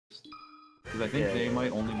Because I think they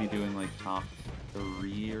might only be doing like top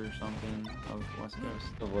 3 or something of West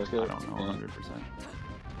Coast. I don't know 100%.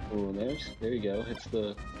 Oh, there you go. It's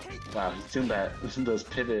the wow. He's doing that. Those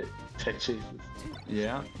pivot tech chases.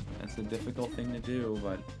 Yeah, that's a difficult thing to do,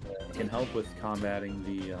 but it can help with combating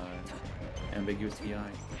the ambiguous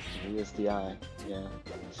DI. Ambiguous DI. Yeah.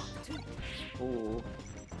 Ooh.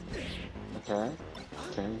 Okay.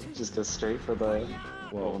 Okay. Just go straight for the.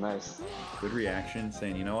 Whoa, nice. Good reaction,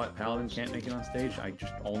 saying, you know what, Paladin can't make it on stage. I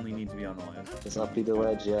just only need to be on the ledge. Just up the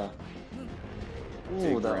ledge, yeah.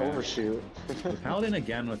 Ooh, that overshoot. The Paladin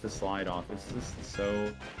again with the slide off. It's just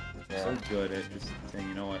so good at just saying,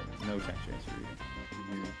 you know what, no tech chase for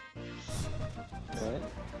you. Okay.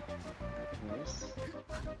 Nice.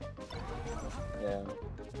 Yeah.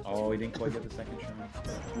 Oh, he didn't quite get the second shot.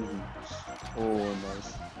 Oh,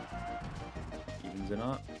 nice. Evens it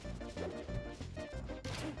up.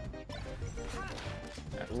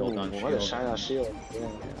 Ooh, what a shine on shield. Yeah.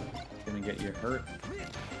 It's gonna get you hurt.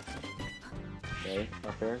 Okay,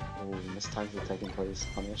 up there. Oh, missed time for taking place.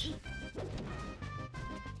 Punish.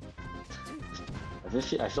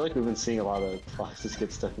 I feel like we've been seeing a lot of Foxes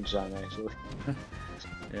get stuck in shine, actually.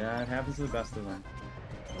 Yeah, it happens to the best of them.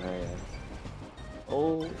 Alright.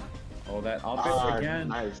 Oh. Oh, that up it again.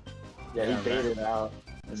 Nice. Yeah, he baited out.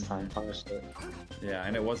 This time, punished it. Yeah,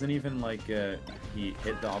 and it wasn't even like he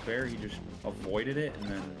hit the up air, he just avoided it and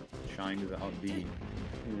then shined to the up B.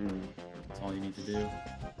 That's all you need to do.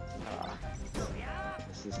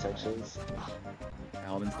 This is Texas.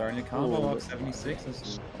 Paladin starting to combo up 76, this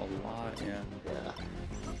is a lot, yeah.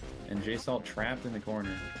 And JSalt trapped in the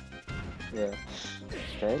corner. Yeah.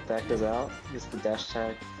 Okay, back goes out. Gets the dash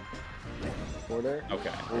tag. Border.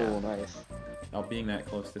 Okay. Oh, nice. Now being that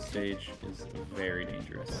close to stage is very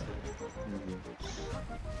dangerous.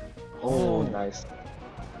 Oh, nice.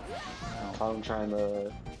 Caught him trying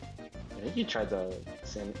to. I think he tried to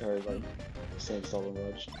sand stall the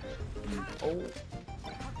ledge. Oh,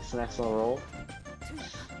 it's an excellent roll.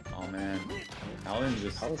 Oh man,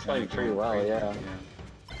 Paladin's fighting pretty well. Yeah,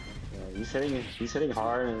 he's hitting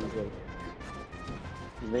hard and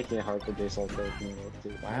he's making it hard for JSalt to.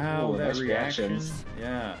 Wow, that reaction.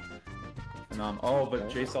 Yeah. Oh, but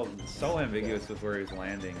JSalt is so ambiguous with where he's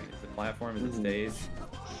landing. If the platform is the stage,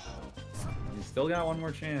 he's still got one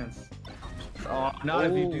more chance. Oh, not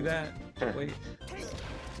if you do that. Wait.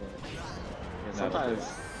 Sometimes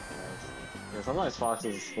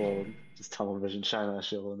Foxes will just tunnel vision, shine on a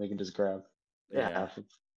shield, and they can just grab. Yeah,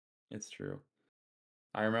 it's true.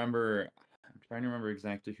 I remember. I'm trying to remember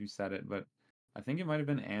exactly who said it, but I think it might have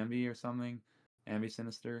been Ambi or something. Ambi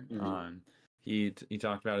Sinister. He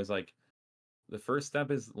talked about is like. The first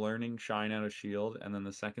step is learning shine out of shield, and then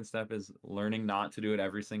the second step is learning not to do it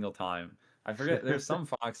every single time. I forget, there's some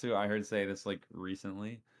Fox who I heard say this like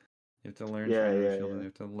recently. You have to learn shine out of shield, and you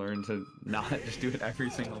have to learn to not just do it every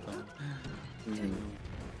single time.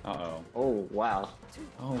 Uh-oh. Oh, wow.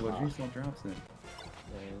 Oh, but JSalt drops it.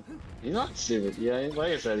 He's not super,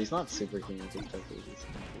 like I said, he's not super keen with these type of things.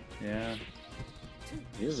 Yeah.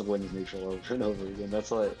 He just wins neutral over and over again.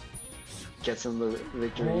 That's what gets him the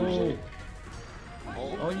victory usually.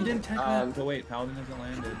 Oh, you didn't tech that. Oh wait, Paladin hasn't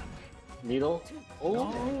landed. Needle?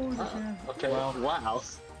 Oh, no, okay. Well, wow.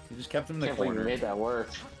 He just kept him in the Can't corner. believe he made that work.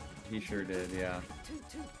 He sure did, yeah.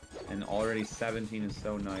 And already 17 is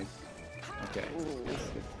so nice. Okay.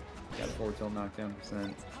 Got 4 till knockdown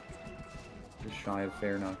 %. Just shy of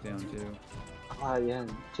fair knockdown too. Yeah.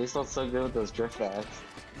 JSalt's so good with those drift backs.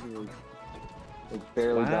 Like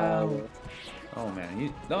barely died. Oh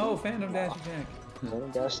man, Phantom Dash attack.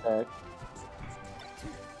 Phantom Dash attack.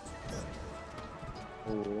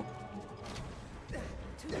 Ooh.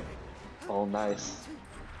 Oh, nice.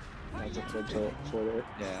 That's a good Twitter.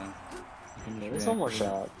 Yeah. There's one more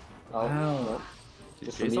shot. Oh, wow. Nope.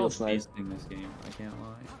 Just JSalt's beasting this game, I can't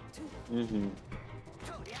lie.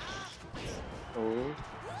 Oh,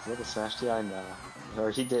 he had a smash DI now. Or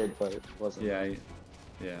he did, but it wasn't. Yeah.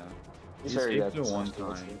 He's very good. One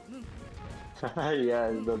time.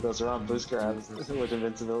 Yeah, those round boost grabs with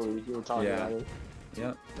invincibility. You were talking about it.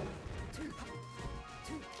 Yep.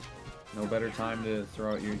 No better time to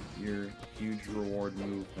throw out your huge reward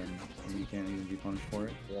move than you can't even be punished for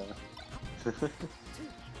it. Yeah.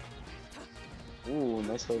 Ooh,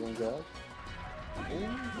 nice waving grab.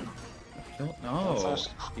 No,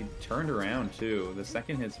 he turned around too. The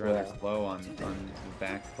second hit's rather slow on the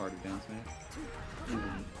back part of down smash.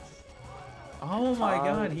 Oh my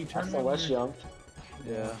god, he turned around. Less jump.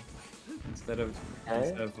 Yeah. Instead of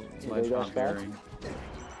ledge hop bearing.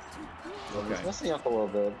 Okay. He's messing up a little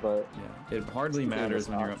bit, but it hardly matters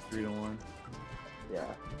when you're up 3-1. Yeah.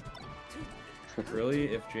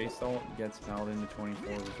 Really, if JSalt gets Paladin to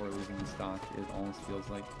 24 before losing the stock, it almost feels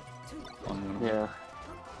like unwinnable. Yeah.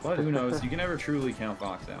 But who knows? You can never truly count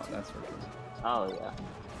Fox out, that's for sure. Oh yeah.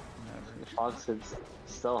 Never. Fox is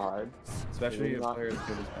still hard. Especially a player as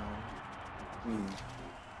good as Paladin.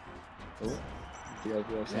 Oh.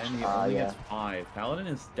 And he only gets 5. Paladin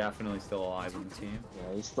is definitely still alive in this game.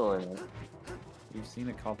 Yeah, he's still in it. You've seen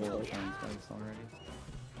a couple of shine spikes already.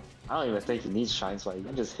 I don't even think he needs shine spike. You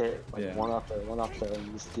can just hit like one after, and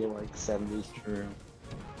you just deal like 70. True.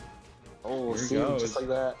 Oh, Here see, just like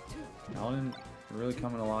that. Paladin really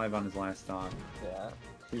coming alive on his last stock. Yeah.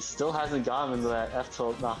 He still hasn't gotten into that F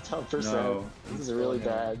tilt knockdown percent. No, this is really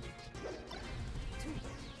bad.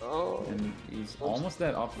 Oh. And he's almost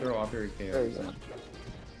at up throw after he KOs.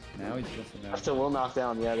 Now he's just about. After will knock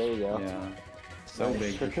down, yeah, there you go. Yeah. So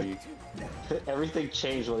big for Sheik. Everything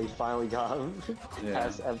changed when he finally got him.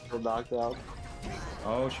 Past F tilt knockdown.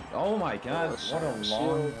 Oh my god, what a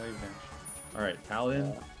long wave dash. Alright,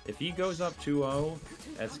 Paladin, if he goes up 2-0,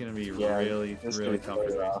 that's gonna be really tough for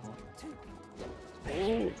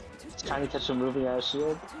JSalt. Trying to catch him moving out of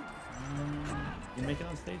shield. You can make it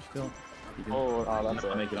on stage still. That's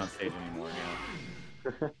not make it on stage anymore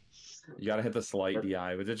now. You gotta hit the slight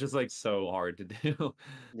DI, which is just like so hard to do.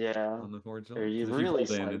 Yeah. On the forward tilt. You really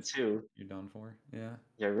slight too. You're done for. Yeah.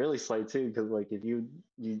 Yeah, really slight too, because like if you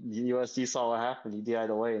USD saw what happened, he DI'd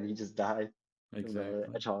away and he just died. Exactly.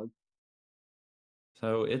 Hedgehog.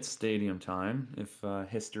 So it's stadium time, if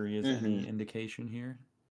history is any indication here.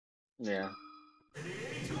 Yeah.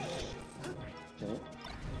 Okay.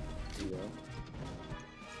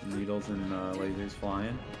 Needles and lasers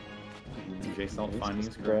flying. And JSalt finding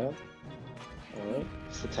his grab. Alright,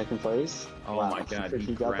 so taking place. Oh wow. My god,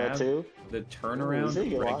 he got that too? The turnaround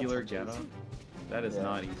regular get up. That is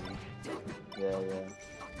not easy. Yeah.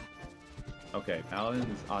 Okay, Paladin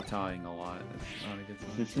is auto-ing a lot. That's not a good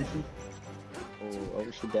sign. Oh,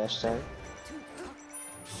 overshoot dash tag.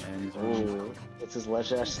 And he's it's his ledge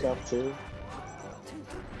dash stuff too.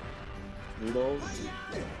 Needles.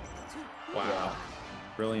 Wow. Yeah.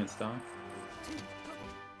 Brilliant stuff.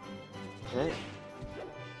 Okay.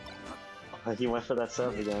 He went for that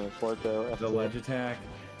sub again. The ledge attack.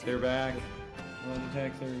 They're back. Ledge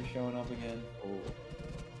attacks are showing up again.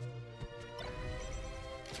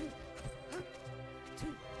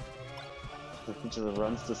 He just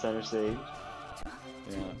runs to center stage.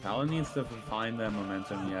 Yeah, Paladin needs to find that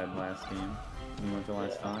momentum he had last game. When he went to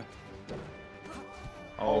last stock.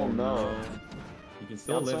 Oh no. You can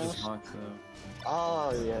still live his Fox though.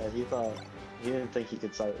 Oh yeah, he didn't think he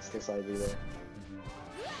could stick side either.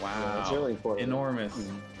 Wow, yeah, that's really important. Enormous.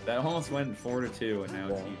 That almost went 4-2, and now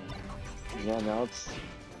it's even. Yeah, now it's.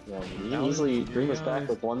 Yeah, he easily bring us back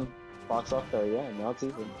with one box up there. Yeah, now it's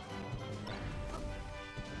even.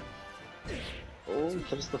 Oh,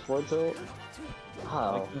 catches the forward tilt.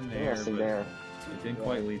 Wow, interesting there. It didn't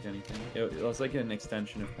quite lead to anything. It was like an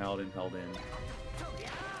extension of Paladin held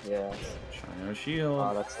in. Yeah. China shield.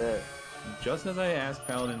 Oh, that's it. Just as I asked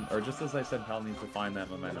Paladin, or just as I said Paladin needs to find that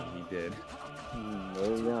momentum, he did.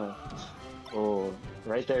 There we go. Oh,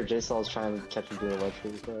 right there, JSalt is trying to catch him doing a ledge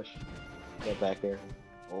refresh. Get back here.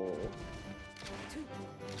 Oh.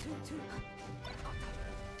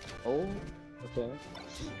 Oh, okay.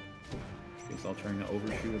 JSalt trying to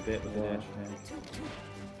overshoot a bit with the dash attack.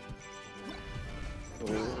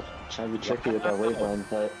 Oh, trying to be tricky with that wave run,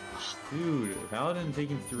 but... Dude, Paladin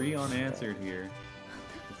taking 3 unanswered here.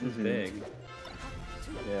 This is big.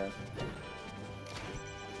 Yeah.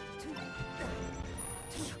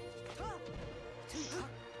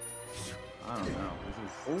 I don't know.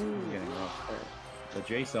 This is getting rough. The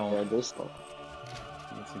JSalt. Yeah, JSalt.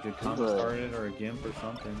 It's a good combo started or a gimp or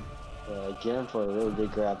something. Yeah, gimp or a really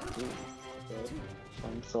big grab. Okay.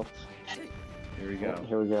 Find himself. Here we go.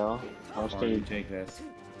 Here we go. How much can you take this?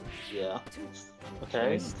 Yeah.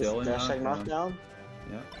 Okay. Still in dash tag knockdown.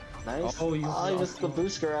 Yeah. Nice. Oh, you missed the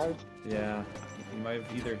boost grab. Yeah. You might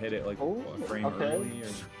have either hit it like a frame early or.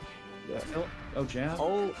 Yeah. Oh, jab.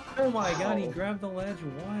 Oh my god, he grabbed the ledge.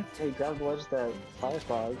 What? Yeah, he grabbed the ledge that fire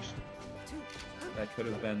fog. That could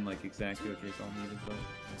have been like exactly what JSalt needed, but.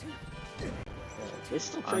 It's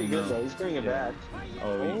still pretty good though. He's bringing it back.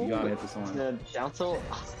 Oh, you gotta hit this one. The down tilt.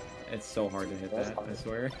 It's so hard to hit that. I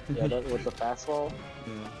swear. Yeah, with the fastball.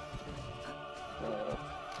 Yeah.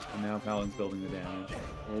 And now Paladin's building the damage.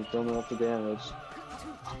 And he's building up the damage.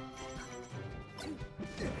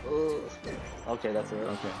 Okay, that's it.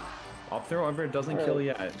 Okay. Up throw, however, it doesn't kill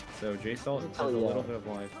yet. So JSalt has a little bit of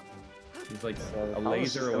life. He's like a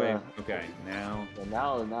laser away. Okay, now. Yeah,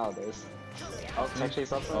 now it is. Oh, tech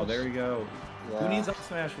chase up smash. Oh, there we go. Yeah. Who needs up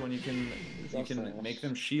smash when you can make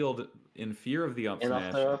them shield in fear of the up And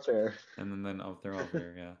smash. up there. And then up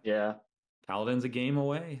there, yeah. Yeah. Paladin's a game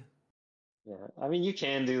away. Yeah. I mean, you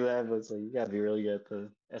can do that, but it's like you gotta be really good at the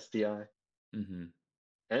SDI. Mm-hmm.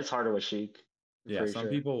 And it's harder with Sheik. Yeah, some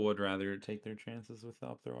people would rather take their chances with the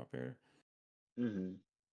up throw up air. Mm-hmm.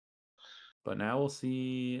 But now we'll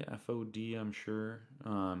see FOD, I'm sure,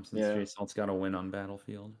 since JSalt's got a win on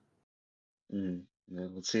Battlefield. Mm. Yeah,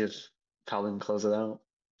 let's see if Paladin close it out.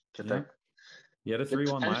 Get that. He had a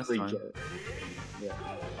 3-1 last time. Yeah.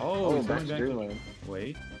 Oh, he's back going to back Dreamland.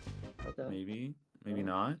 Wait. Okay. Maybe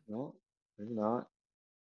not. No, maybe not.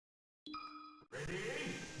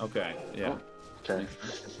 Okay, yeah. Oh, okay.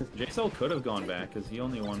 JSalt could have gone back because he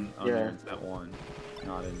only won under in set 1,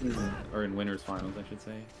 not in or in winners finals, I should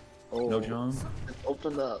say. Oh, no jump. It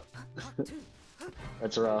opened up.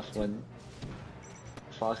 That's rough when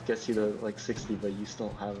Fox gets you to like 60, but you still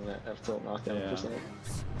don't have him at F-tilt knockdown percent.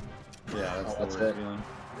 Yeah, that's the worst feeling.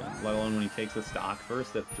 Let alone when he takes the stock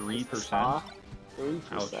first at 3%. 3%.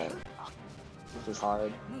 Ouch. This is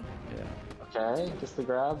hard. Yeah. Okay, just the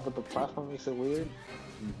grab, but the platform makes it weird.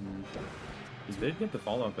 He did get the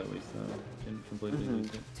follow up at least, though. Didn't completely lose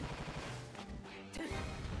it.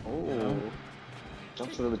 Oh.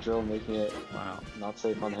 Jumps into the drill, making it not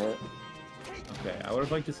safe on hit. Okay, I would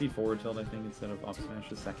have liked to see forward tilt, I think, instead of up smash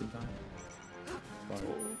the second time. But...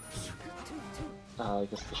 I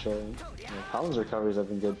guess the showing. Yeah, Paladin's recoveries have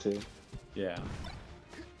been good too. Yeah.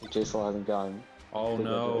 JSalt hasn't gotten. Oh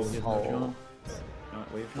no, he has no jump.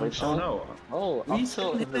 Wave shot? Oh no. Oh, up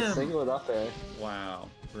tilt in the single up there. Wow,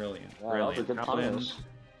 brilliant. Wow, that was a good punish.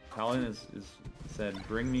 Paladin is said,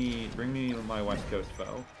 bring me my West Coast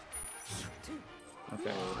foe.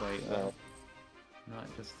 Okay, wait. Not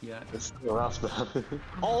just yet. It's rough though.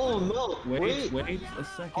 Oh no! Wait a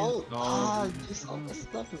second. Oh, just almost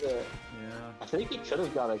stuck there. Yeah. I think he could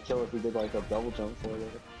have got a kill if he did like a double jump for it.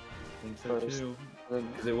 I think so too.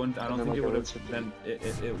 Because it wouldn't. I don't think it would have been.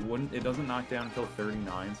 It wouldn't. It doesn't knock down until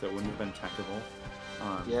 39, so it wouldn't have been techable.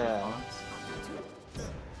 Yeah.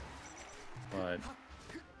 But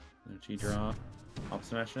G drop. Up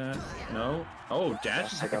smash that? No? Oh,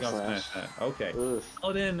 dash is up smash that. Okay.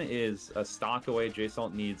 Paladin is a stock away.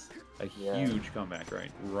 JSalt needs a huge comeback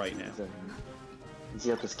right now. He's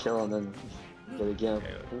got this kill and then get it again.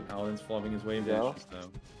 Okay, Paladin's flubbing his wave dashes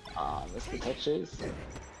though. Missed the tech chase.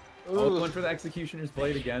 Oh, it went for the Executioner's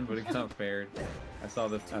Blade again, but it got fared. I saw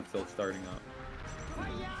the F-tilt starting up.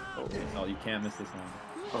 Oh, you can't miss this one.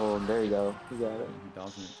 Oh, there you go. You got it. He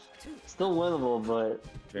doesn't. Still winnable, but...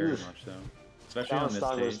 Very much so. Especially on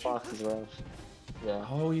this stage. Fox is rough. Yeah.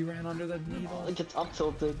 Oh, he ran under the needle. It gets up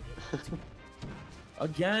tilted.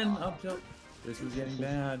 Again, up tilt. This is getting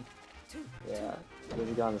bad. Yeah. He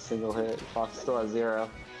hasn't gotten a single hit. Fox still has 0.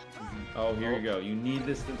 Oh, here you go. You need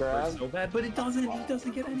this to grab so bad, but it doesn't. He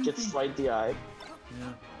doesn't get anything. Gets slight DI. Yeah.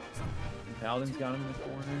 And Paladin's got him in the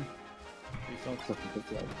corner.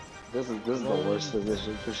 This is the worst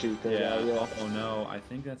position for Sheik. Yeah. Oh no, I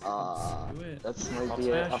think that's it. That's might be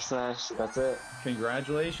it. Up smash. That's it.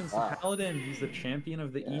 Congratulations to Paladin. He's the champion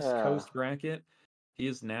of the East Coast bracket. He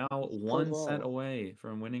is now one set away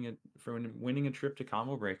from winning a trip to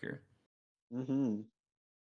Combo Breaker.